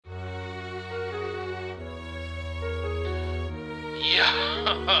Yo,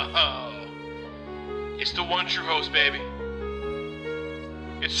 it's the one true host, baby.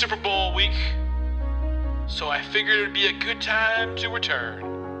 It's Super Bowl week, so I figured it'd be a good time to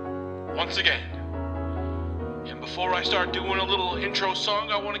return once again. And before I start doing a little intro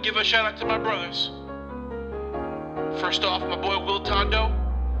song, I want to give a shout out to my brothers. First off, my boy Will Tondo,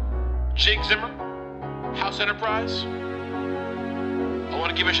 Jake Zimmer, House Enterprise. I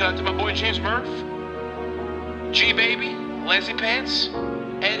want to give a shout out to my boy James Murph, G Baby, Lazy Pants,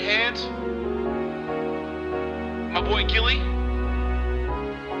 Ed Hands, my boy Gilly.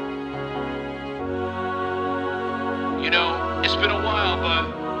 You know, it's been a while, but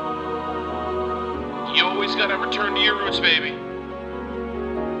you always gotta return to your roots, baby.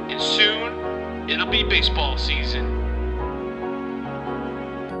 And soon, it'll be baseball season.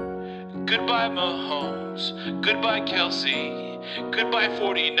 Goodbye Mahomes, goodbye Kelsey, goodbye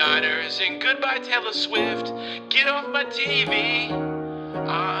 49ers, and goodbye Taylor Swift. Get off my TV,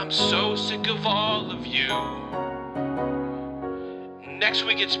 I'm so sick of all of you. Next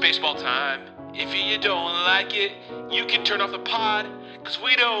week it's baseball time. If you don't like it, you can turn off the pod, cause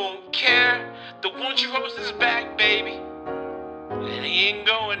we don't care. The one true host is back, baby, and he ain't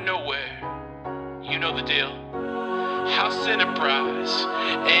going nowhere. You know the deal. House Enterprise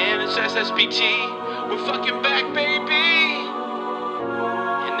and it's SSPT. We're fucking back, baby.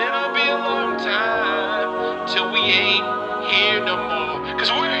 And it'll be a long time till we ain't here no more. Cause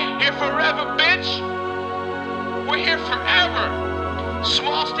we're here forever, bitch. We're here forever.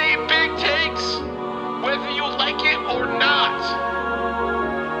 Small state, big takes, whether you like it or not.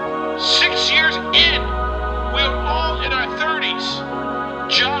 6 years in, we're all in our 30s.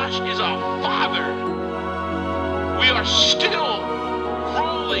 Josh is a father. We are still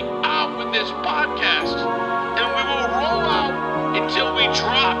rolling out with this podcast, and we will roll out until we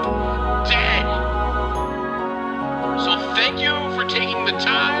drop dead. So thank you for taking the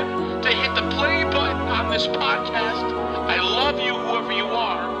time to hit the play button on this podcast. I love you, whoever you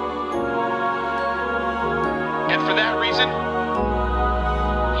are. And for that reason,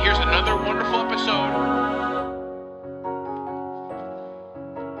 here's another wonderful episode.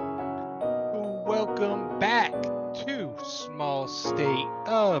 Welcome back to Small State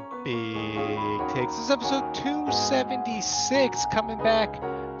of Big Takes. This is episode 276, coming back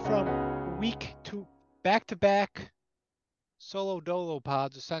from week to back solo dolo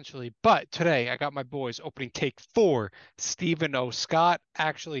pods essentially. But today I got my boys opening take 4. Stephen O. Scott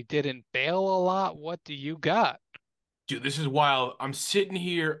actually didn't bail a lot. What do you got? Dude, this is wild. I'm sitting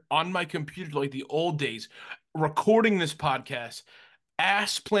here on my computer like the old days, recording this podcast,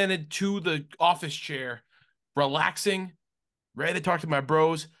 ass planted to the office chair, relaxing, ready to talk to my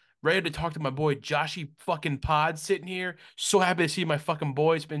bros, ready to talk to my boy Joshy fucking Pod, sitting here. So happy to see my fucking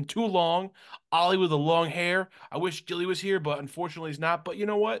boy. It's been too long. Ollie with the long hair. I wish Gilly was here, but unfortunately he's not. But you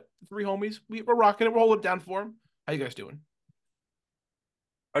know what? 3 homies. We're rocking it. We're holding it down for him. How you guys doing?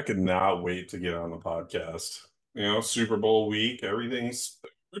 I could not wait to get on the podcast. You know, Super Bowl week, we're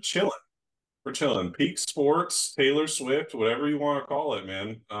chilling. We're chilling. Peak sports, Taylor Swift, whatever you want to call it,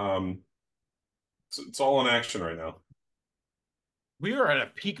 man. It's all in action right now. We are at a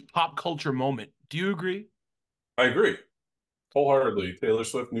peak pop culture moment. Do you agree? I agree. Wholeheartedly. Taylor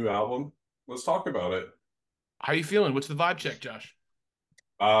Swift new album. Let's talk about it. How are you feeling? What's the vibe check, Josh?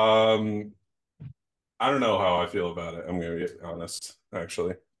 I don't know how I feel about it. I'm gonna be honest,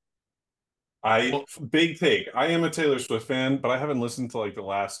 actually. Big take. I am a Taylor Swift fan, but I haven't listened to like the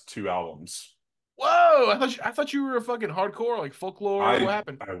last 2 albums. Whoa! I thought you were a fucking hardcore, like folklore. What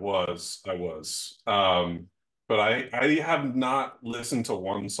happened? I was. But I have not listened to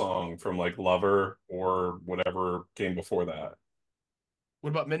one song from like Lover or whatever came before that. What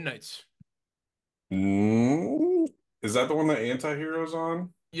about Midnights? Is that the one that Anti-Hero's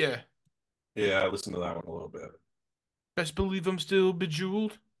on? Yeah. Yeah, I listened to that one a little bit. Best believe I'm still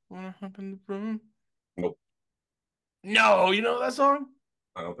bejeweled. Wanna hop in the room? Nope. No, you know that song?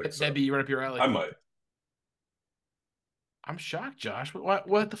 I don't think so. That'd be right up your alley. I might. I'm shocked, Josh.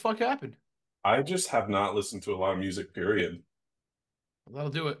 What the fuck happened? I just have not listened to a lot of music, period. Well, that'll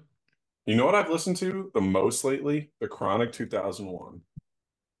do it. You know what I've listened to the most lately? The Chronic 2001.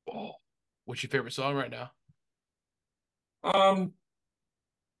 Oh, what's your favorite song right now?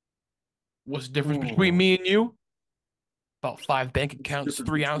 What's the difference between me and you? About 5 bank accounts,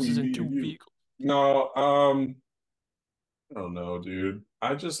 3 ounces, and 2 vehicles. No, I don't know, dude.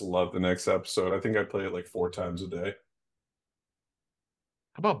 I just love the next episode. I think I play it like 4 times a day.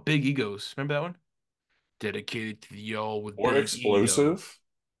 How about Big Egos? Remember that one? Dedicated to y'all with Or Big Explosive.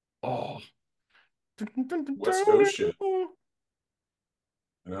 Ego. Oh. West Coast shit. You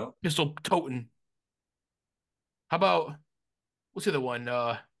know? Pistol toting. How about What's the other one?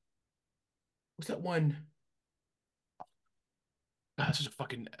 What's that one?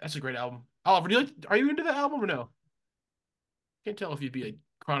 That's a great album. Oliver, are you into that album or no? Can't tell if you'd be a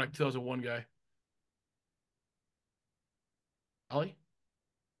Chronic 2001 guy. Ollie?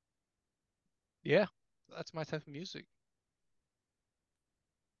 Yeah, that's my type of music.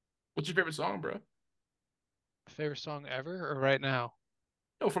 What's your favorite song, bro? Favorite song ever or right now?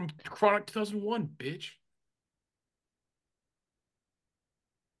 No, from Chronic 2001, bitch.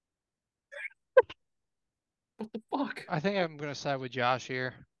 What the fuck? I think I'm gonna side with Josh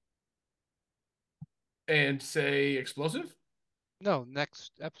here. And say Explosive? No,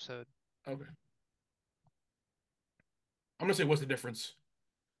 next episode. Okay. I'm gonna say what's the difference?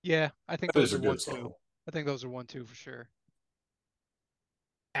 Yeah, I think That is those a are one, good two. song. I think those are 1, 2 for sure.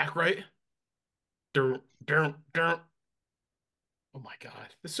 Act Right? Dun, dun, dun. Oh my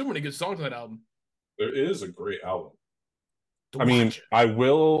God. There's so many good songs on that album. There is a great album. To I mean, watch it. I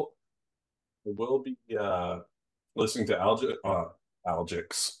will be listening to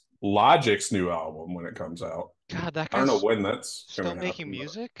Logic's new album when it comes out. God, that I don't know guy's when that's still going to making happen, but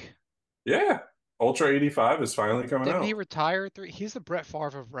music? yeah, Ultra 85 is finally coming Didn't he out. retire? He's the Brett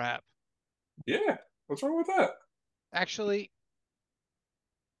Favre of rap. Yeah, what's wrong with that? Actually,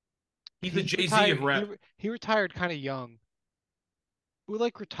 He's the he Jay-Z of retired. rap. He retired kind of young. Who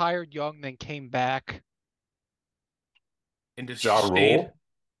like retired young, then came back? And just Ja stayed. Rule.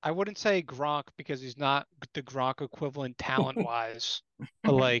 I wouldn't say Gronk because he's not the Gronk equivalent talent-wise,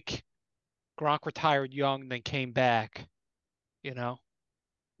 but like Gronk retired young, then came back. You know?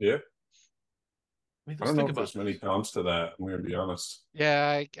 Yeah, I mean, I let's don't know think if about there's many this. comps to that. I'm going to be honest.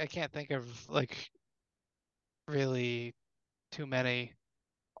 Yeah, I can't think of like really too many.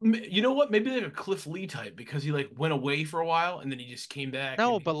 You know what? Maybe like a Cliff Lee type because he like went away for a while and then he just came back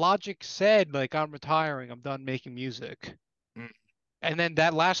No, and but Logic said like I'm retiring, I'm done making music. Mm. And then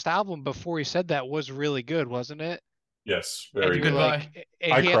that last album before he said that was really good, wasn't it? Yes, And very You were good. Goodbye. like,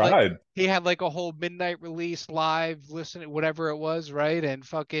 and I cried. he had like a whole midnight release live, listen, whatever it was, right? And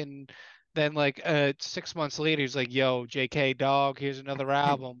fucking then like 6 months later, he's like, "Yo, J.K. Dog, here's another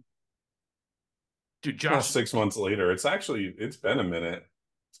album." Dude, It's not Josh, 6 months later. It's been a minute.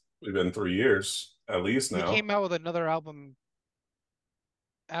 We've been 3 years at least He now. came out with another album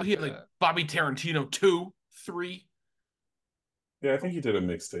he after had like that. Bobby Tarantino 2, 3. Yeah, I think he did a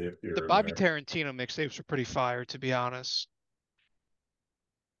mixtape The here and Bobby there. Tarantino mixtapes were pretty fire, to be honest.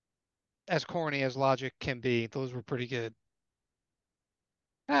 As corny as Logic can be, those were pretty good.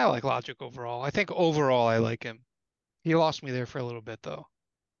 I like Logic overall. I think overall I like him. He lost me there for a little bit though.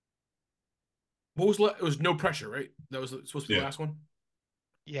 It was No Pressure, right? That was supposed to be the Yeah, last one.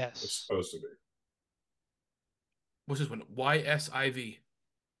 it's Yes. supposed to be. What's this one? YSIV.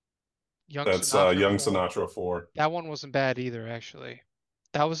 Young That's Sinatra Young 4. Sinatra 4. That one wasn't bad either, actually.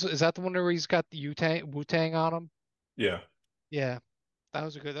 Is that the one where he's got the Wu-Tang on him? Yeah. Yeah, that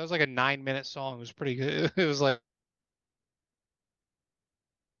was like a 9-minute song. It was pretty good. It was like,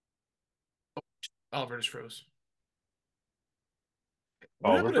 Oliver just froze. What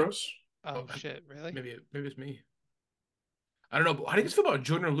Oliver happened to? Bros? oh Oh, shit, really? maybe it's me. I don't know. But how do you guys feel about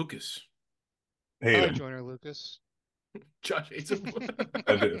Jordan Lucas? I Hate like him. Joyner Lucas. Josh hates him.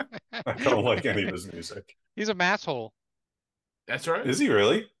 I do. I don't like any of his music. He's a masshole. That's all right. Is he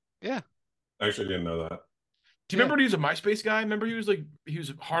really? Yeah, I actually didn't know that. Do you yeah. remember he was a MySpace guy? Remember he was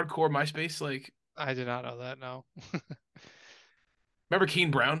hardcore MySpace. Like, I did not know that. No. remember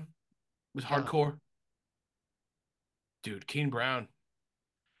Kane Brown was No. hardcore. Dude, Kane Brown.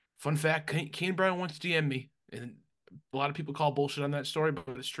 Fun fact: Kane Brown once DM'd me, and a lot of people call bullshit on that story, but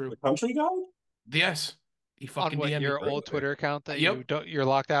it's true. The country guy? Yes, he On fucking what, DM'd me. your Really? old Twitter account that Yep, you're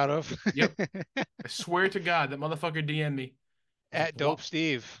locked out of? yep. I swear to God, that motherfucker DM'd me. I was like, At Dope what?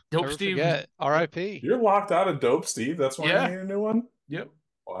 Steve. Dope Never Steve was. forget. Yep, R.I.P. You're locked out of Dope Steve. That's why you yeah, need a new one? yep.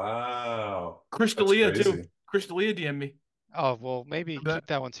 Wow. Chris That's D'Elia too. crazy. Chris D'Elia DM'd me. Oh, well, maybe Remember keep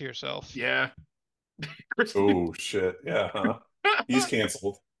that one to yourself. that? Yeah. Chris D'Elia. Oh, shit. Yeah, huh? He's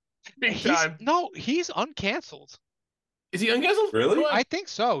canceled. Big time. He's uncanceled. Is he uncanceled? Really? I think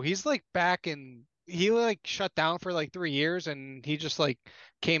so. He's like back in, he like shut down for like 3 years and he just like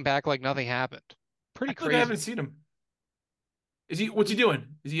came back like nothing happened. Pretty I feel like I haven't crazy. seen him. What's he doing?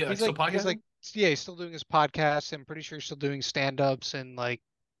 Is he still He's like, podcasting? yeah, he's still doing his podcast. I'm pretty sure he's still doing stand-ups and like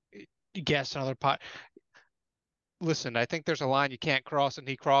guests on other Listen, I think there's a line you can't cross and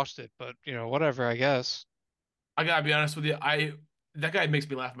he crossed it, but whatever, I guess. I gotta be honest with you. That guy makes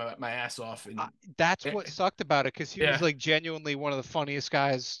me laugh my ass off. And That's eh, what sucked about it because he was yeah, like genuinely one of the funniest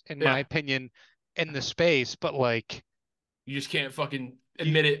guys, in my yeah. opinion, in the space. But like, You just can't fucking you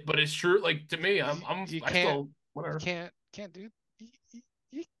admit it, but it's true. Like to me, you I can't still you whatever. can't do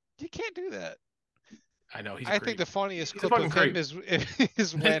you, you can't do that. I know he's I think great. the funniest He's a clip fucking of him creep.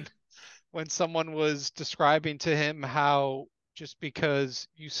 is when someone was describing to him how just because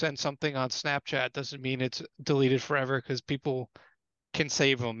you send something on Snapchat doesn't mean it's deleted forever because people can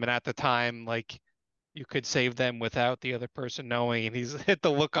save them, and at the time, like you could save them without the other person knowing, and he's hit the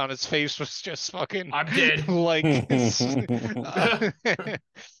look on his face was just fucking I'm dead. like I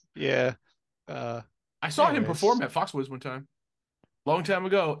yeah. Uh, saw him anyways, perform at Foxwoods one time, long time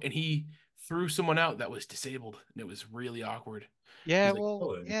ago, and he threw someone out that was disabled, and it was really awkward. yeah, He's like, well,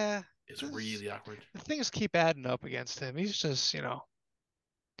 Really? yeah. it's This, really awkward. the things keep adding up against him. He's just, Yeah,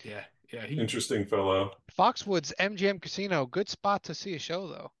 yeah. He, Interesting fellow. Foxwoods MGM Casino, good spot to see a show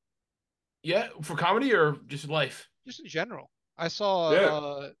though. yeah, for comedy or just life. Just in general. I saw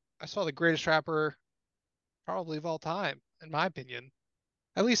Yeah. I saw the greatest rapper probably of all time, in my opinion.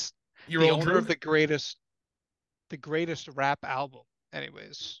 At least Your the old owner of truth, the greatest rap album.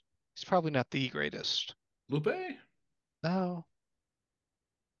 Anyways, he's probably not the greatest. Lupe. No,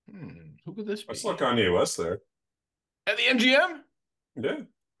 Who could this I saw be? Kanye West there. At the MGM? Yeah.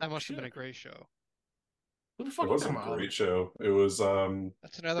 that must have been Shit. a great show. Who the It fuck you was a talking about? great show. It was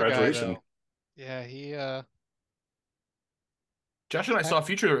That's another guy graduation. though. Yeah, he Josh and I I, saw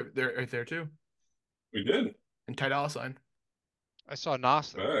Future there right there too, We did. and Ty Dolla Sign. I saw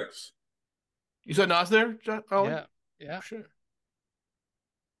Nas there. Facts. You saw Nas there, Josh? Ollie? Yeah, yeah. Shit.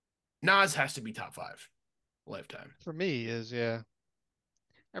 Nas has to be top 5 lifetime. For me is yeah.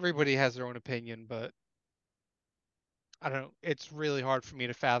 Everybody has their own opinion, but I don't know. It's really hard for me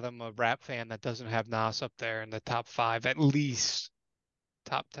to fathom a rap fan that doesn't have Nas up there in the top 5, at least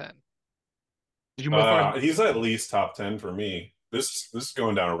top 10. Did you motherfuckers? He's at least top 10 for me. This is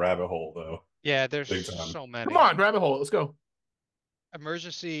going down a rabbit hole though. Yeah, there's Big time. so many. Come on, rabbit hole. Let's go.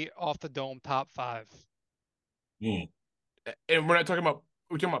 Emergency off the dome top 5. Hmm. And we're not talking about.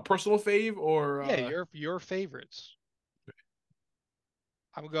 We're talking about personal fave or Yeah, your favorites.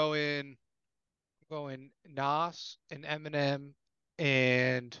 I'm going Nas and Eminem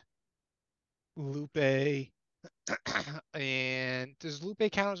and Lupe. And does Lupe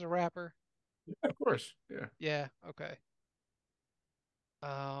count as a rapper? of course. Yeah. Yeah, okay.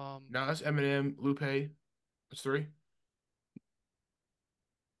 Um, Nas, Eminem, Lupe. That's 3.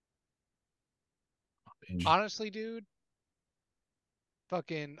 honestly, dude,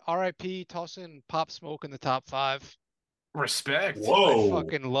 fucking RIP tossing Pop Smoke in the top 5. Respect. I Whoa.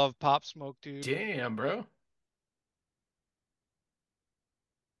 fucking love Pop Smoke, dude. Damn, bro.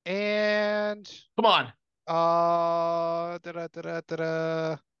 And Come on. da-da.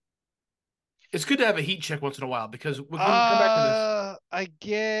 It's good to have a heat check once in a while because we'll come back to this. I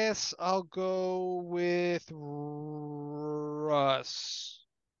guess I'll go with Russ.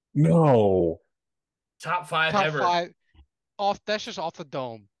 No. Top 5 Top ever 5 that's just off the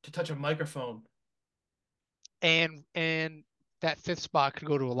dome. to touch a microphone. And that 5th spot could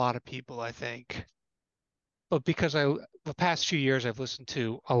go to a lot of people, I think. But because the past few years I've listened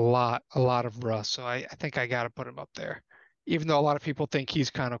to a lot of Russ, so I think I gotta put him up there. Even though a lot of people think he's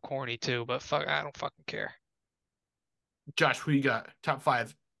kind of corny too, but fuck, I don't fucking care. Josh, who you got? Top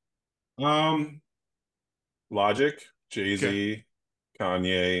 5. Logic, Jay-Z, Okay.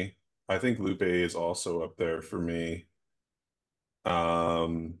 Kanye. I think Lupe is also up there for me.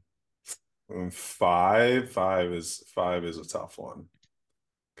 Um, five is a tough one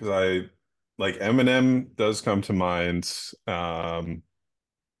because I like Eminem does come to mind. I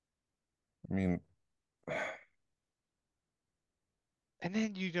mean, And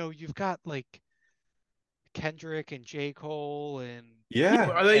then you've got like Kendrick and J. Cole and yeah,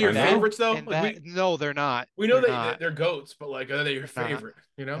 Are they I your know. favorites though? and Like that no, they're not. we know They're that not. they're goats, but like are they your They're not. favorite?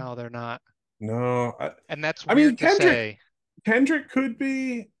 You know? No, they're not. No, And that's I mean weird to say. Kendrick could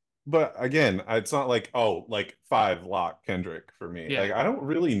be, but again, it's not like like 5 lock Kendrick for me. Yeah. Like I don't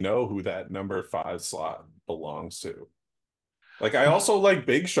really know who that number 5 slot belongs to. Like I also like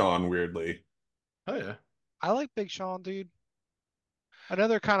Big Sean weirdly. Oh yeah. I like Big Sean, dude.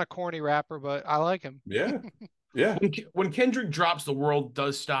 Another kind of corny rapper, but I like him. Yeah. Yeah. When Kendrick drops, the world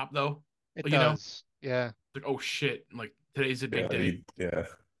does stop though. It You know? does. Yeah. Like, oh shit! Like today's a big Yeah, day. yeah,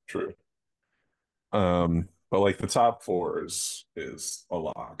 true. But like the top 4 is a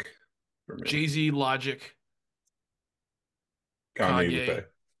lock for me. Jay-Z, Logic, Kanye, Kanye,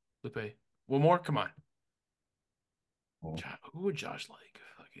 Lupe. One more? Come on. Oh. Who would Josh like?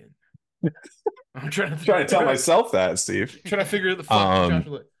 Fucking. I'm trying to Trying to tell myself that, Steve. trying to figure the fuck Josh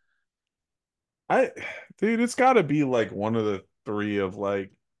would like. Dude, it's got to be like one of the 3 of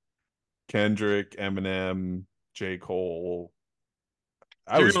like Kendrick, Eminem, J. Cole.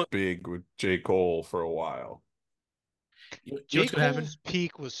 I was big with J. Cole for a while. You know J. what's gonna happen? Cole's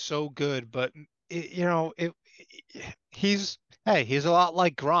peak was so good, but he's he's a lot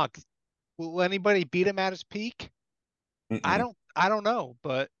like Gronk. Will anybody beat him at his peak? Mm-mm. I don't know,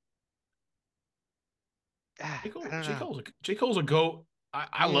 but J. I Cole, don't know. J. Cole's a goat.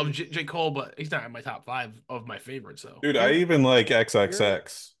 I He love is. J. Cole, but he's not in my top 5 of my favorites, though. Dude, I Your even like your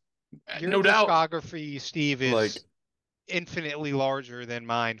XXX. your No doubt. discography, Steve, Like, is infinitely larger than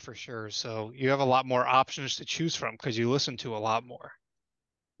mine for sure. So you have a lot more options to choose from because you listen to a lot more.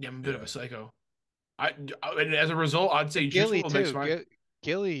 Yeah, I'm a bit of yeah. a psycho. And as a result, I'd say Juice Gilly WRLD makes too. mine.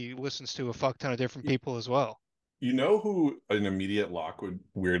 Gilly listens to a fuck ton of different people as well. You know who an immediate lock would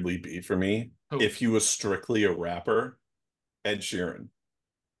weirdly be for me? Who? If he was strictly a rapper, Ed Sheeran.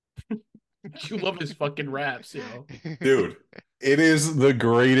 You love his fucking raps, yo. Dude, it is the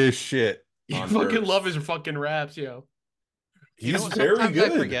greatest shit You on fucking love earth. his fucking raps, yo. You know He's what very sometimes I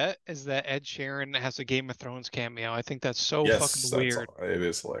good. forget is that Ed Sheeran has a Game of Thrones cameo. I think that's so Yes, fucking that's weird. it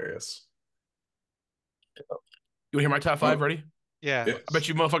is hilarious. You want to hear my top 5? Oh, Ready? Yeah, yeah. I bet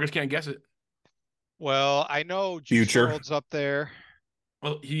you motherfuckers can't guess it. well, I know Juice Future. WRLD's up there.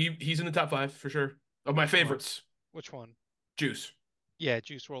 Well, he's in the top 5 for sure of my Which one? favorites. Which one? Juice. Yeah,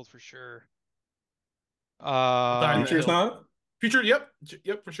 Juice WRLD for sure. I'll die on that Future's hill. not? Future, yep,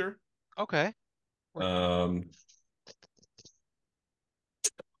 for sure. Okay. Um,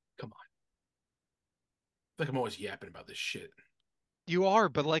 Come on. I feel like I'm always yapping about this shit. You are,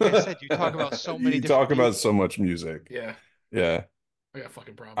 but like I said, you talk about so many you different talk about people. so much music. Yeah, Yeah. I got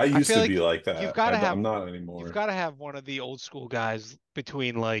fucking I problems. used feel to like be like you've that. got to have I'm not anymore. you've got to have one of the old school guys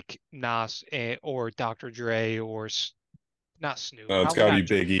between like Nas or Dr. Dre or not Snoop. No, it's Probably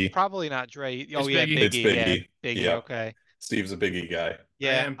gotta not. be Biggie. Probably not Dre. Oh It's yeah, Biggie. It's Biggie. Yeah, Biggie. Biggie. Yep. Okay. Steve's a Biggie guy. I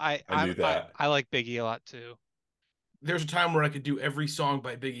Yeah, am. I knew that. I like Biggie a lot too. There's a time where I could do every song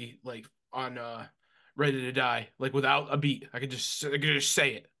by Biggie like on Ready to Die, like without a beat. I could just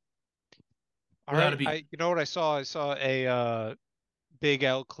say it All without right. a beat. You know what I saw? I saw a Big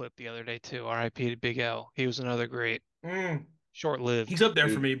L clip the other day too. R.I.P. to Big L. He was another great, Mm. He's short-lived. up there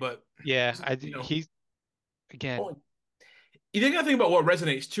for Dude, me, but Yeah, you know, he again. oh, you think I think about what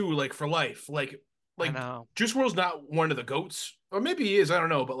resonates too, like for life, I like know. Juice WRLD's not one of the goats, or maybe he is. I don't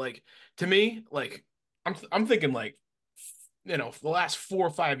know, but like to me, like I'm thinking like for the last 4 or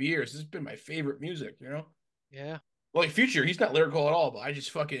 5 years, this has been my favorite music. Yeah. Like Future, he's not lyrical at all, but I just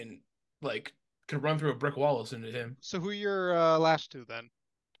fucking like could run through a brick wall listening to him. So who are your last two then?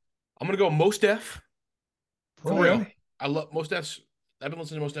 I'm gonna go Mos Def for real. Really? I love Mos Def's. I've been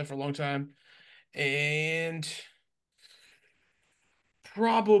listening to Mos Def for a long time, and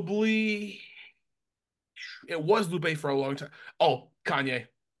probably it was Lupe for a long time. Oh, Kanye.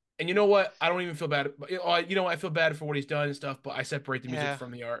 And you know what? I don't even feel bad. You know what? I feel bad for what he's done and stuff, but I separate the music Yeah.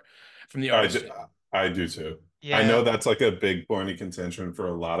 from the art, from the I artist. do, I do too. I Yeah. know that's like a big point of contention for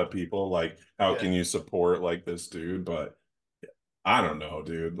a lot of people. Like, how Yeah. can you support like this dude? But I don't know,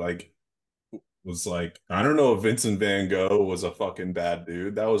 dude. Like, I don't know if Vincent Van Gogh was a fucking bad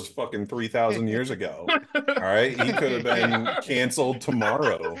dude. That was fucking 3,000 years ago. All right, he could have been canceled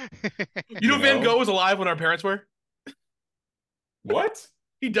tomorrow. You know, Van Gogh was alive when our parents were. What?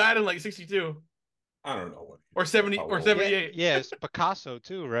 He died in like 62 I don't know what. or 70 how or old. 78. Yeah, it's Picasso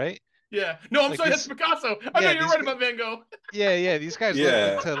too, right? Yeah. No, I'm Like sorry. this- That's Picasso. I know you're these right g- about Van Gogh. Yeah, these guys Yeah.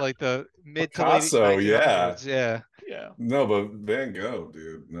 lived into like the mid to late Picasso, yeah. 1900s. Yeah. Yeah. No, but Van Gogh,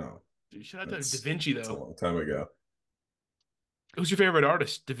 dude, no. Dude, shout out to That's- Da Vinci It's a though. long time ago. Who's your favorite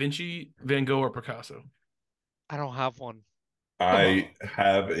artist? Da Vinci, Van Gogh, or Picasso? I don't have one. I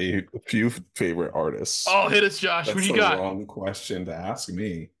have a few favorite artists. Oh, hit us, Josh. Who That's do you the got? wrong question to ask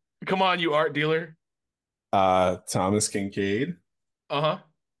me. Come on, you art dealer. Thomas Kincaid, Uh-huh.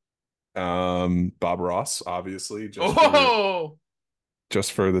 Bob Ross, obviously, Oh,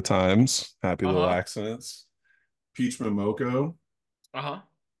 just for the times. Happy Little Uh-huh. Accidents. Peach Momoko, uh-huh.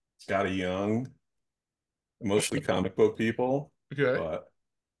 Scotty Young, mostly comic book people, Okay. but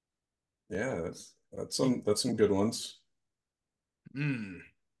yeah, that's some good ones. Hmm.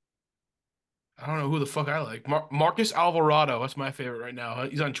 I don't know who the fuck I like. Marcus Alvarado. That's my favorite right now.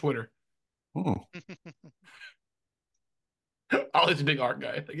 He's on Twitter. Hmm. Ollie's a big art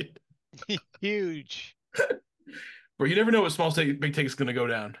guy. Huge. Bro, you never know what small take, big take is gonna go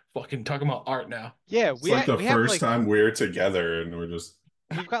down. Fucking talking about art now. Yeah, It's like the we have first like time we're together and we're just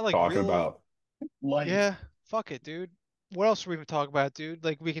we've got like talking real about. Life. yeah. Fuck it, dude. What else are we gonna talk about, dude?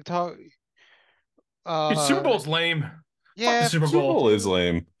 Like we can talk. Dude, Super Bowl's lame. Fuck Yeah, the Super Super Bowl. Bowl is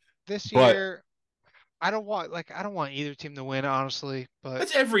lame, this but year. I don't want either team to win, honestly. But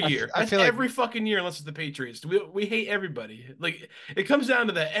That's every I f- year. I That's feel like every fucking year, unless it's the Patriots. We hate everybody. Like it comes down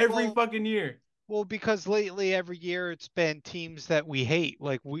to that every Well, fucking year. Well, because lately every year it's been teams that we hate.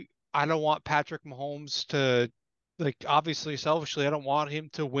 I don't want Patrick Mahomes to, like, obviously selfishly, I don't want him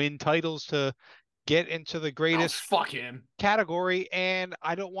to win titles to get into the Oh, greatest fuck him. category, and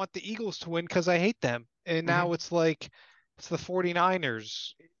I don't want the Eagles to win because I hate them. And now Mhm. it's like it's the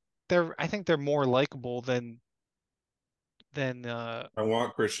 49ers. I think they're more likable than I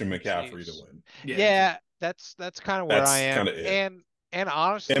want Christian the McCaffrey to Chiefs. win. Yeah, me too. Yeah, that's kind of where I That's kind am. of it. And And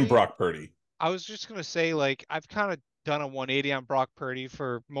honestly, Brock Purdy. I was just gonna say, like, I've kind of done a 180 on Brock Purdy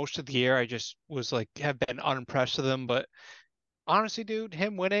for most of the year. I just was like, have been unimpressed with him. But honestly, dude,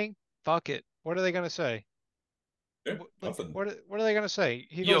 him winning, fuck it. What are they gonna say? Yeah, nothing. What are they gonna say?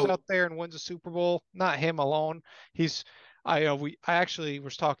 He goes out Yo, there and wins a Super Bowl. Not him alone. He's I actually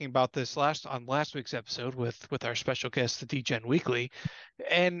was talking about this last week's episode with our special guest, the DGen Weekly,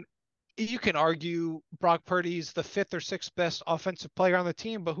 and you can argue Brock Purdy's the fifth or sixth best offensive player on the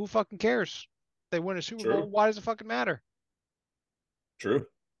team, but who fucking cares? They win a Super Bowl. True. Why does it fucking matter? True.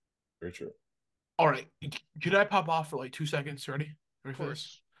 Very true. all right. Could I pop off for like 2 seconds? Ready? Ready Of for this?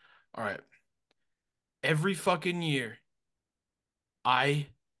 course. All right. Every fucking year, I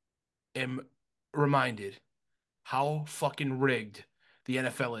am reminded how fucking rigged the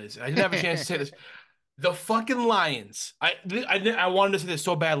NFL is. And I didn't have a chance to say this. The fucking Lions. I wanted to say this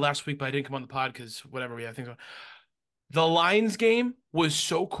so bad last week, but I didn't come on the pod because whatever we have things on. The Lions game was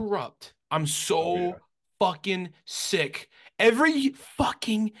so corrupt. I'm Oh yeah. so fucking sick. Every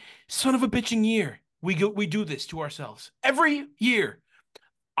fucking son of a bitching year, we do this to ourselves. Every year.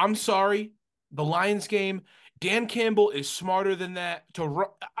 I'm sorry. The Lions game, Dan Campbell is smarter than that to run.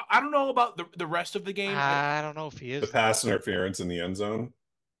 I don't know about the rest of the game. I don't know if he The is though. pass interference in the end zone.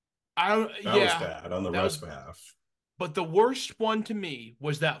 I don't That was yeah, bad on the that was rest half. but the worst one to me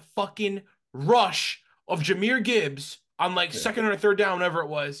was that fucking rush of Jahmyr Gibbs on like Yeah. second or third down, whatever it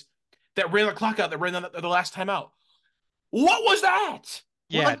was, that ran the clock out, that ran the last time out. What was that?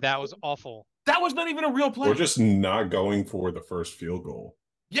 Yeah, Like, that was awful. that was not even a real We're play. just not going for the first field goal.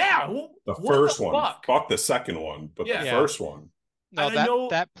 Yeah, The what first the one. fuck? Fuck the second one, but the Yeah. Yeah. first one. No, And I know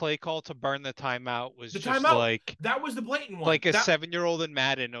that play call to burn the timeout was the just timeout, like that was the blatant one. like a That 7-year-old in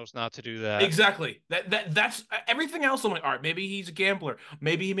Madden knows not to do that. exactly. That's everything else. I'm like, all right, maybe he's a gambler.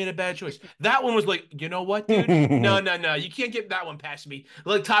 Maybe he made a bad choice. That one was like, you know what, dude? No, you can't get that one past me.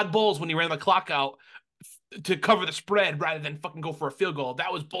 Like Todd Bowles when he ran the clock out to cover the spread rather than fucking go for a field goal.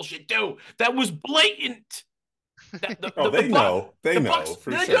 That was bullshit too. That was blatant. That Oh, they know. They know Bucks, for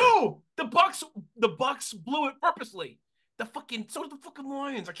they sure. do. The Bucks blew it purposely. So did the fucking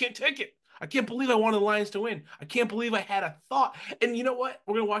Lions. I can't take it. I can't believe I wanted the Lions to win. I can't believe I had a thought. And you know what?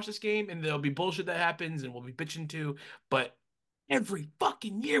 We're gonna watch this game, and there'll be bullshit that happens, and we'll be bitching too. But every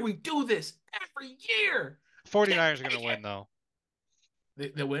fucking year we do this. Every year. 49ers are going to win though.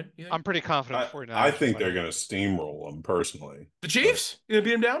 They win. You think? I'm pretty confident I, the 49ers I think are they're winning. going to steamroll them personally. The Chiefs? You gonna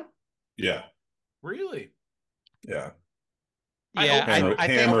beat them down? Yeah. Really? Yeah. I Yeah, hope so. I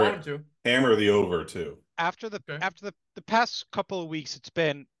think Hammer- I want 'em to. Hammer the over too. after the Okay. after the past couple of weeks, it's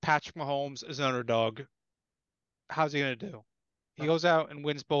been Patrick Mahomes as an underdog. How's he going to do? He goes out and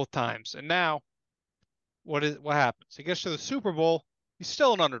wins both times. And now what happens? He gets to the Super Bowl, he's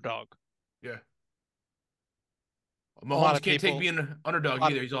still an underdog. Yeah. lot Mahomes of can't take people- being an underdog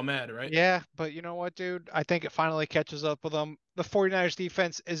lot of- either. He's all mad, right? Yeah, but you know what, dude? I think it finally catches up with them. The 49ers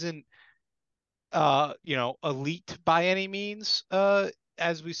defense isn't elite by any means,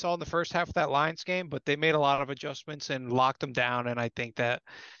 as we saw in the first half of that Lions game, but they made a lot of adjustments and locked them down. And I think that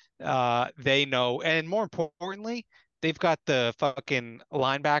they know, and more importantly, they've got the fucking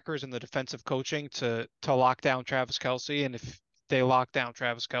linebackers and the defensive coaching to lock down Travis Kelce. And if they lock down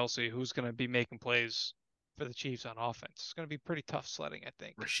Travis Kelce, who's going to be making plays for the Chiefs on offense? It's going to be pretty tough sledding, I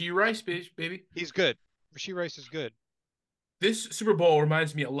think. Rashee Rice, baby. He's good. Rashee Rice is good. This Super Bowl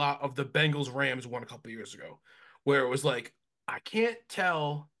reminds me a lot of the Bengals Rams one a couple years ago, where it was like, I can't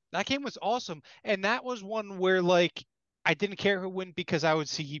tell. That game was awesome. And that was one where, like, I didn't care who won because I would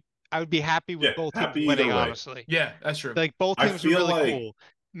be happy with Yeah, both happy teams winning, either way. honestly. Yeah, that's true. Like, both I teams are feel really like- cool.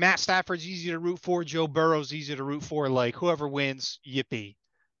 Matt Stafford's easy to root for. Joe Burrow's easy to root for. Like, whoever wins, yippee.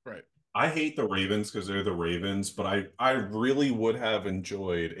 Right. I hate the Ravens because they're the Ravens, but I really would have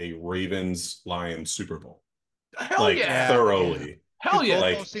enjoyed a Ravens Lions Super Bowl. Hell Like yeah. thoroughly. Hell Dude, yeah. both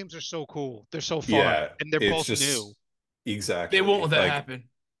Like- those teams are so cool. They're so fun. Yeah. And they're it's both just new. exactly. They won't let that Like, happen.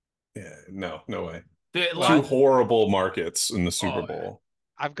 Yeah, no way. They, Well, Two like, horrible markets in the Super Oh, yeah. Bowl.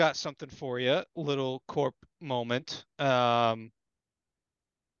 I've got something for you. Little corp moment.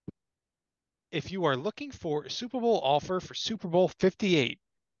 If you are looking for a Super Bowl offer for Super Bowl 58,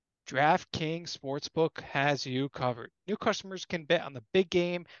 DraftKings Sportsbook has you covered. New customers can bet on the big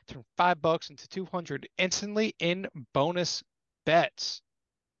game, turn $5 into 200 instantly in bonus bets.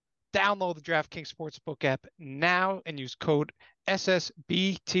 Download the DraftKings Sportsbook app now and use code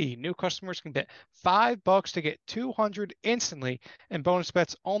SSBT. New customers can bet $5 to get 200 instantly in bonus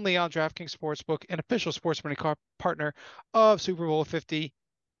bets only on DraftKings Sportsbook, an official sports betting partner of Super Bowl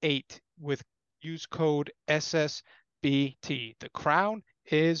 58 with use code SSBT. The crown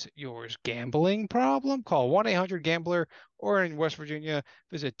is yours. Gambling problem? Call 1-800-GAMBLER or in West Virginia,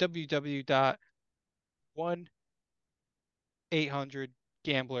 visit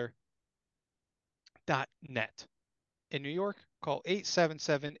www.1-800-GAMBLER.net. In New York, call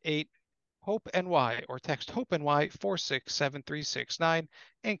 877-8-HOPE-NY or text HOPE-NY 467-3669.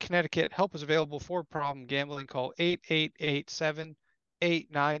 In Connecticut, help is available for problem gambling. Call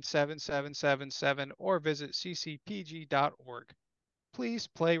 888-789-7777 or visit ccpg.org. Please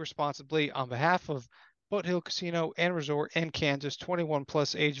play responsibly on behalf of Foothill Casino and Resort in Kansas. 21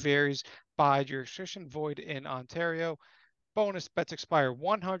 plus, age varies by jurisdiction, void in Ontario. Bonus bets expire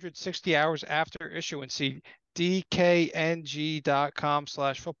 160 hours after issuance. See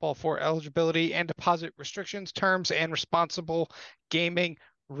dkng.com/football for eligibility and deposit restrictions, terms, and responsible gaming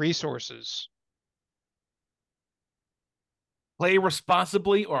resources. Play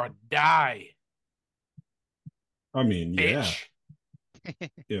responsibly or die, I mean, yeah.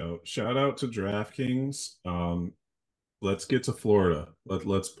 bitch. Shout out to DraftKings. Let's get to Florida.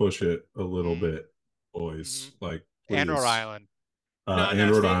 Let's push it a little bit, boys. Like, And Rhode please. Island.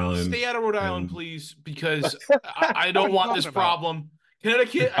 And Rhode Island. Stay out of Rhode Island, and- please, because I don't want this talking about? problem.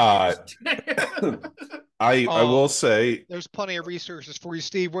 Connecticut. I will say, There's plenty of resources for you,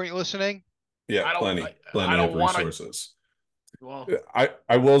 Steve. Weren't you listening? yeah, plenty I don't of wanna- resources. Well,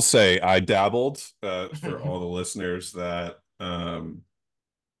 I will say I dabbled for all the listeners that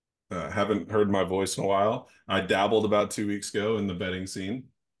haven't heard my voice in a while. I dabbled about 2 weeks ago in the betting scene.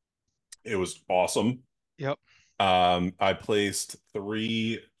 It was awesome. Yep. I placed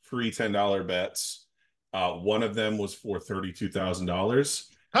 3 free $10 bets. One of them was for $32,000.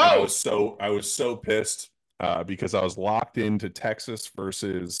 I was so pissed because I was locked into Texas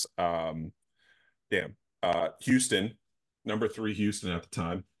versus Houston, number 3 Houston at the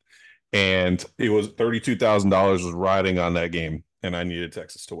time, and it was $32,000 was riding on that game, and I needed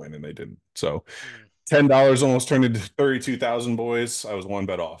Texas to win, and they didn't. So $10 almost turned into 32,000, boys. I was one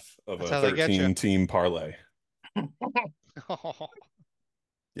bet off of That's a how they get you. 13-team parlay.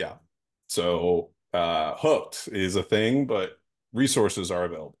 Yeah. So hooked is a thing, but resources are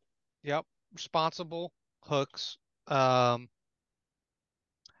available. Yep. Responsible hooks. I've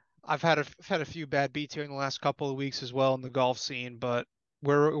had a few bad beats here in the last couple of weeks as well in the golf scene, but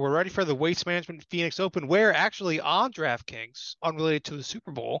we're ready for the Waste Management Phoenix Open, where actually on DraftKings, unrelated to the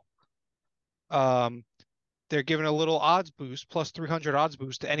Super Bowl, they're giving a little odds boost, plus 300 odds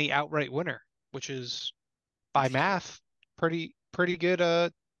boost to any outright winner, which is by math pretty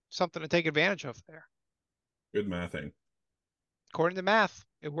good. Something to take advantage of there. Good mathing. According to math,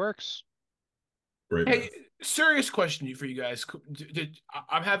 it works. Great hey, math. serious question for you guys.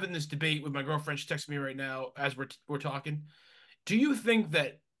 I'm having this debate with my girlfriend. She's texting me right now as we're talking. Do you think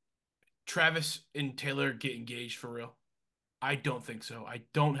that Travis and Taylor get engaged for real? I don't think so. I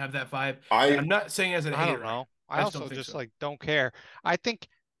don't have that vibe. I'm not saying as a I hater. don't know. I just also don't think just so. like don't care. I think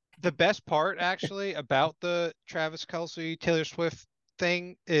the best part actually about the Travis Kelce Taylor Swift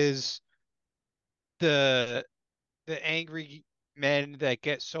thing is the angry men that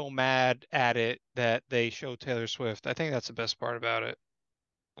get so mad at it that they show Taylor Swift. I think that's the best part about it.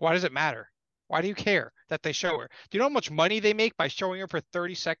 Why does it matter? Why do you care that they show her? Do you know how much money they make by showing her for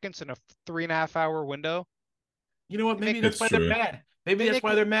 30 seconds in a 3.5-hour window? You know what? Maybe They that's why they're mad. Maybe they that's make-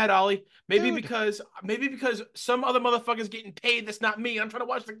 why they're mad, Ollie. Maybe Dude. because some other motherfucker's getting paid that's not me. I'm trying to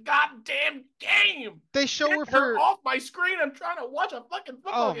watch the goddamn game. They show Get her her for off my screen. I'm trying to watch a fucking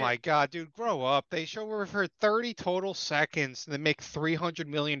football Oh game. my God, dude, grow up. They show her for 30 total seconds and they make $300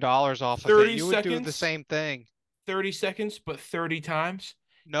 million off of 30 it. You would do the seconds? same thing. 30 seconds, but 30 times.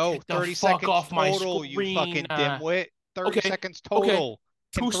 No, Get the 30 fuck seconds off my total, you fucking screen. dimwit. 30 Okay, seconds okay. total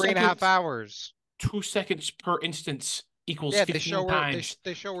in 2 3.5 seconds. hours. 2 seconds per instance equals Yeah, 15 they show her times.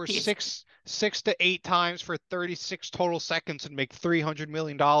 they show her Yes. six to 8 times for 36 total seconds and make $300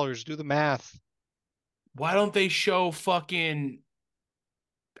 million. Do the math. Why don't they show fucking,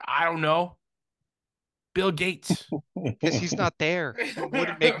 I don't know, Bill Gates? Because he's not there. He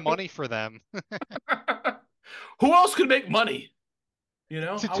wouldn't make money for them. Who else could make money? You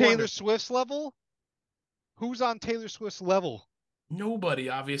know, To I Taylor wonder. Swift's level? Who's on Taylor Swift's level? Nobody,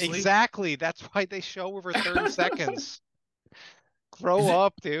 obviously. Exactly. That's why they show her for 30 seconds. Grow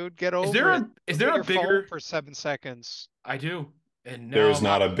up, dude. Get over it. Is Look there at a your phone bigger? for 7 seconds. I do, and There now is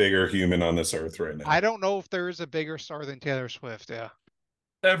not a bigger human on this earth right now. I don't know if there is a bigger star than Taylor Swift. Yeah.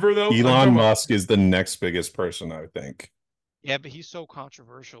 ever though. I'm Elon talking about- Musk is the next biggest person, I think. Yeah, but he's so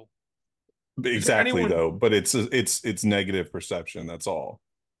controversial. Exactly, anyone- though. But it's negative perception. That's all.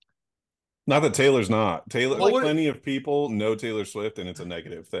 Not that Taylor's not. Taylor, Well, what- plenty of people know Taylor Swift, and it's a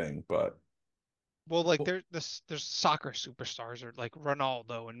negative thing. But Well, like Well- there's soccer superstars, or like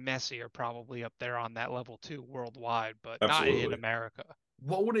Ronaldo and Messi are probably up there on that level too worldwide, but not in Absolutely. America.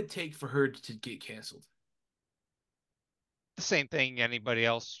 What would it take for her to get canceled? The same thing anybody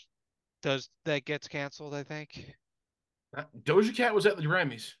else does that gets canceled, I think. Doja Cat was at the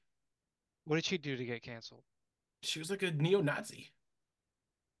Grammys. What did she do to get canceled? She was like a neo-Nazi.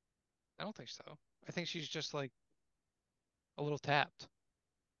 I don't think so. I think she's just like a little tapped.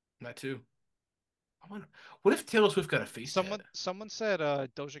 That too. I wonder, what if Taylor Swift got a face tat? Someone said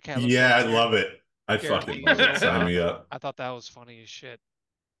Doja Cat looks yeah, I like Gary- love it. I Gary fucking Vee love it. so Sign bad. me up. I thought that was funny as shit.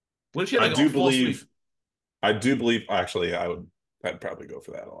 What if she had like I do a full believe. sweep? I do believe. Actually, I'd probably go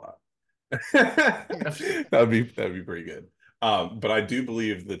for that a lot. that'd be pretty good. But I do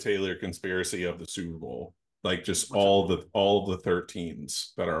believe the Taylor conspiracy of the Super Bowl, like just all the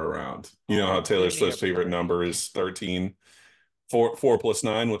 13s that are around. You know how Oh, Taylor give me Swift's a favorite break. number is 13. 4 plus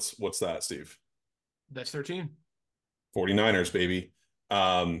 9. What's that, Steve? That's 13. 49ers, baby.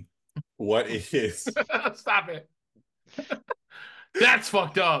 What is Stop it. That's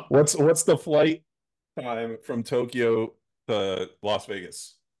fucked up. what's the flight time from Tokyo to Las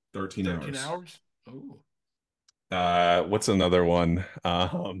Vegas? 13 13 hours. hours? Ooh. What's another one?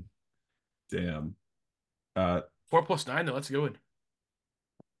 Damn. 4 plus 9, though. That's good.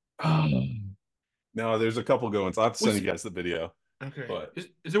 No, there's a couple good ones. I'll have to send What's- you guys the video. Okay. But-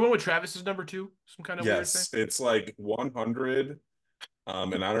 Is there one with Travis's number too? Some kind of weird Yes, thing? it's like 100.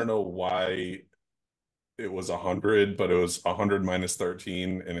 And I don't know why it was 100, but it was 100 minus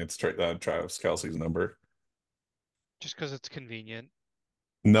 13, and it's Travis Kelce's number. Just because it's convenient,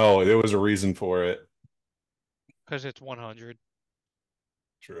 No, there was a reason for it. because it's 100.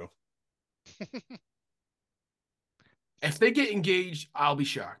 True. If they get engaged, I'll be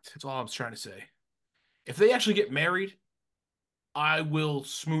shocked. That's all I was trying to say. If they actually get married, I will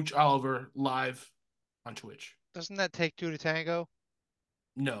smooch Oliver live on Twitch. Doesn't that take two to tango?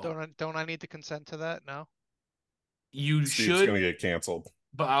 No, Don't I need to consent to that? No. you Steve's should, gonna get canceled.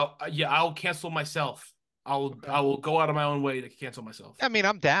 but I'll cancel myself. I will go out of my own way to cancel myself. I mean,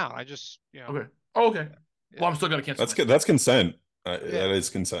 I'm down. I just, Okay. Oh, okay. Well, I'm still gonna cancel. That's good. That's consent. That is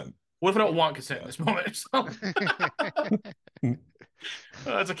consent. What if I don't want consent in this moment? So,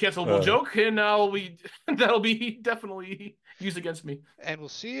 that's a cancelable joke, and that'll be definitely used against me. And we'll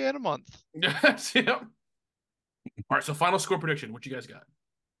see you in a month. Yep. All right. So, final score prediction. What you guys got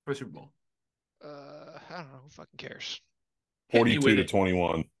for the Super Bowl? I don't know. Who fucking cares? Hit me 42 with to it.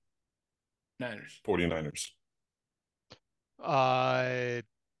 21. Niners. 49ers.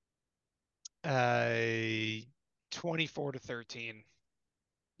 Uh, 24 to 13.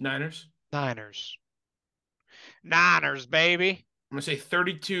 Niners. Niners. Niners, baby. I'm gonna say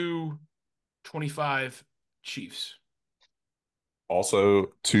 32-25 Chiefs. Also,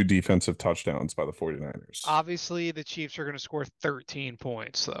 2 defensive touchdowns by the 49ers. Obviously, the Chiefs are going to score 13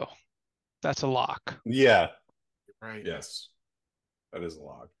 points, though. That's a lock. Yeah. Right. Yes. That is a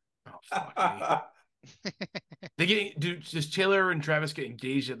lock. Oh, fuck me. Does Taylor and Travis get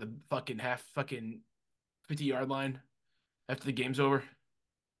engaged at the fucking 50-yard line after the game's over?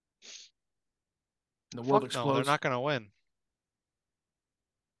 And the world Fuck no, explodes. they're not going to win.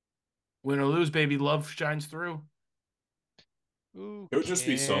 Win or lose, baby, love shines through. Who It would just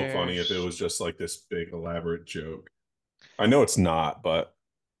be so funny if it cares? was just like this big elaborate joke. I know it's not, but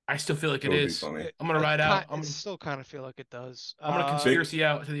I still feel like it would be is. funny. I'm gonna ride out. I still kind of feel like it does. I'm gonna conspiracy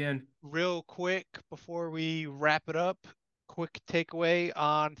out to the end. Real quick before we wrap it up, quick takeaway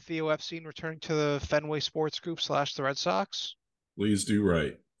on Theo Epstein returning to the Fenway Sports Group / the Red Sox. please do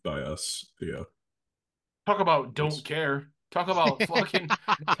right by us, Theo. Talk about don't care. Talk about fucking.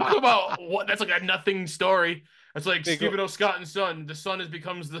 Talk about what? That's like a nothing story. It's like Big Stephen O. Scott and Son. The son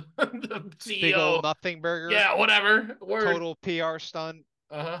becomes the CEO. Big old nothing burger. Yeah, whatever. Word. Total PR stunt.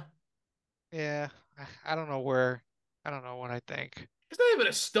 Uh-huh. Yeah, I don't know where. I don't know what I think. It's not even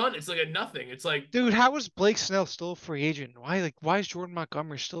a stunt. It's like a nothing. It's like Dude, how is Blake Snell still a free agent? Why is Jordan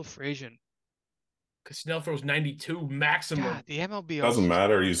Montgomery still a free agent? because Snell throws 92 maximum. God, the MLB Doesn't also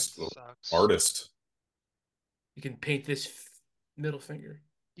matter, fucking he's sucks. Artist. You can paint this middle finger.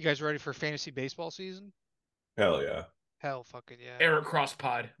 You guys ready for fantasy baseball season? Hell yeah. Hell fucking yeah. Eric Cross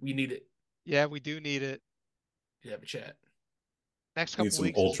Pod. We need it. Yeah, we do need it. You have a chat. Next Need couple some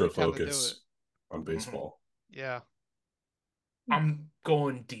weeks is a ultra good time to do it. focus on baseball. Yeah. I'm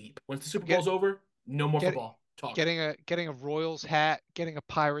going deep. Once the Super Get- Bowl's over, no more get- football talk. Getting a Royals hat, getting a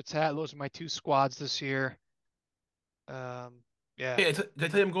Pirates hat. Those are my 2 squads this year. Yeah. Hey, did I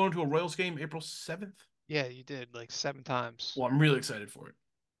tell you I'm going to a Royals game April 7th? Yeah, you did like 7 times. Well, I'm really excited for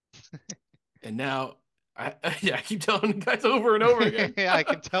it. And now, I keep telling you guys over and over again. Yeah, I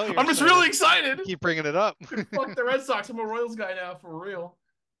can tell you're I'm just excited. really excited. Keep bringing it up. Fuck the Red Sox. I'm a Royals guy now, for real.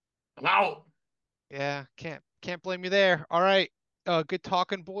 I'm out. Yeah, can't blame you there. All right. Good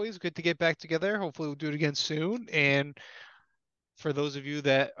talking, boys. Good to get back together. Hopefully we'll do it again soon. And for those of you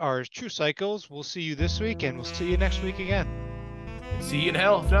that are true psychos, we'll see you this week and we'll see you next week again. See you in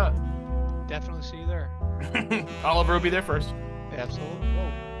hell if not. Definitely see you there. Oliver will be there first. Absolutely.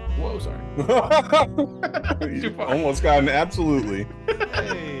 Whoa, sorry. You Too far. almost got an absolutely.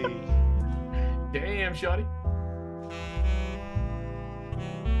 Hey. Damn, shawty.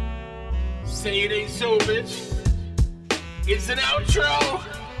 Say it ain't so, bitch. It's an outro.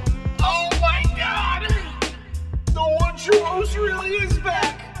 Oh my god. The one true host really is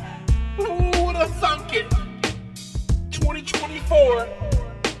back. Who would have thunk it? 2024.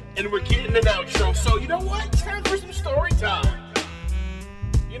 And we're getting an outro. So you know what? It's time for some story time.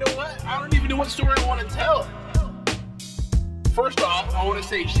 You know what? I don't even know what story I want to tell. First off, I want to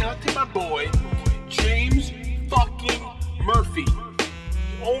say shout out to my boy, James fucking Murphy.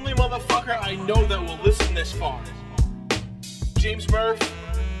 The only motherfucker I know that will listen this far. James Murph,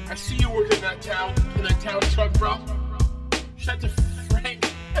 I see you working in that town truck, bro. Shout out to Frank.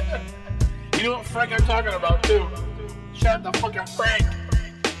 You know what Frank I'm talking about, too. Shout out to fucking Frank.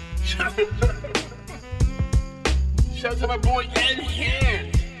 Shout out to my boy Ed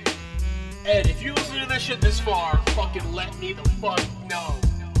Hand. Ed, if you listen to this shit this far, fucking let me the fuck know.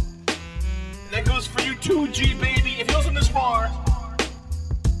 And that goes for you too, G baby. If you listen this far,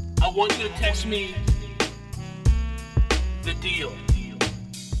 I want you to text me the deal.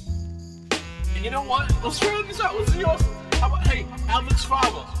 And you know what? Let's try this out. Let's see how about, hey, Alex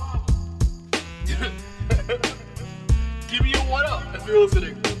Fava. Give me a one up if you're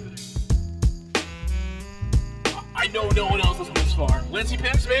listening. I know no one else listened this far. Lindsay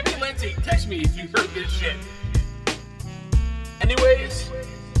Pimps, baby. Lindsay, text me if you heard this shit. Anyways,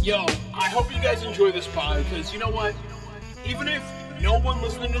 yo, I hope you guys enjoy this pod, because you know what? Even if no one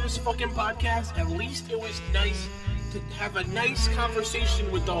listening to this fucking podcast, at least it was nice to have a nice conversation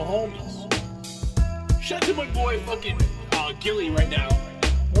with the homies. Shout out to my boy fucking Gilly right now,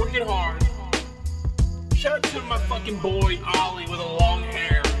 working hard. Shout out to my fucking boy Ollie with a long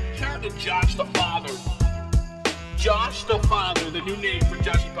hair. Shout out to Josh the Father. Josh the Father, the new name for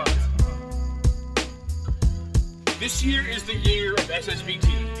Joshy Pods. This year is the year of SSBT.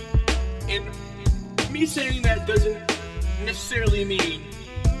 And me saying that doesn't necessarily mean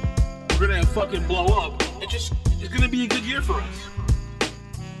we're gonna fucking blow up. It's gonna be a good year for us.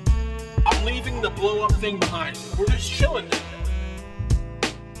 I'm leaving the blow up thing behind. We're just chilling now.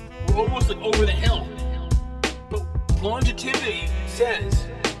 We're almost like over the hill. But longevity says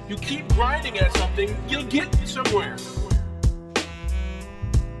you keep grinding at something, you'll get somewhere.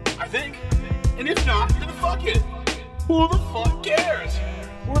 I think. And if not, then fuck it. Who the fuck cares?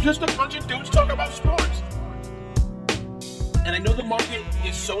 We're just a bunch of dudes talking about sports. And I know the market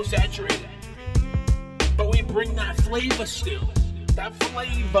is so saturated, but we bring that flavor still. That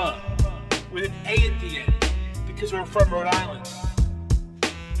flavor with an A at the end, because we're from Rhode Island.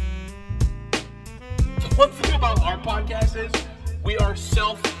 The one thing about our podcast is we are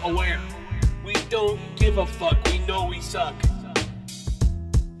self-aware. We don't give a fuck. We know we suck.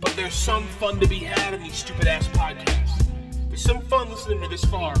 But there's some fun to be had in these stupid-ass podcasts. There's some fun listening to this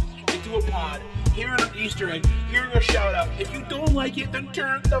far into a pod, hearing an Easter egg, hearing a shout-out. If you don't like it, then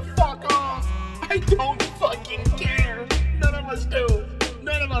turn the fuck off. I don't fucking care. None of us do.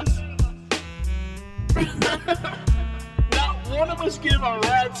 None of us. Not one of us give a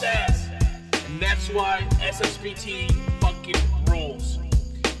rat's ass. And that's why SSBT fucking rules.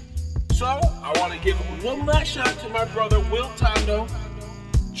 So, I want to give one last shout out to my brother Will Tondo,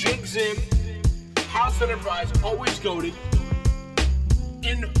 Jig Zim, House Enterprise, always goated.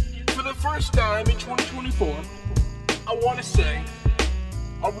 And for the first time in 2024, I want to say,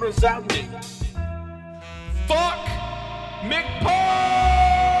 a resounding fuck McPaul!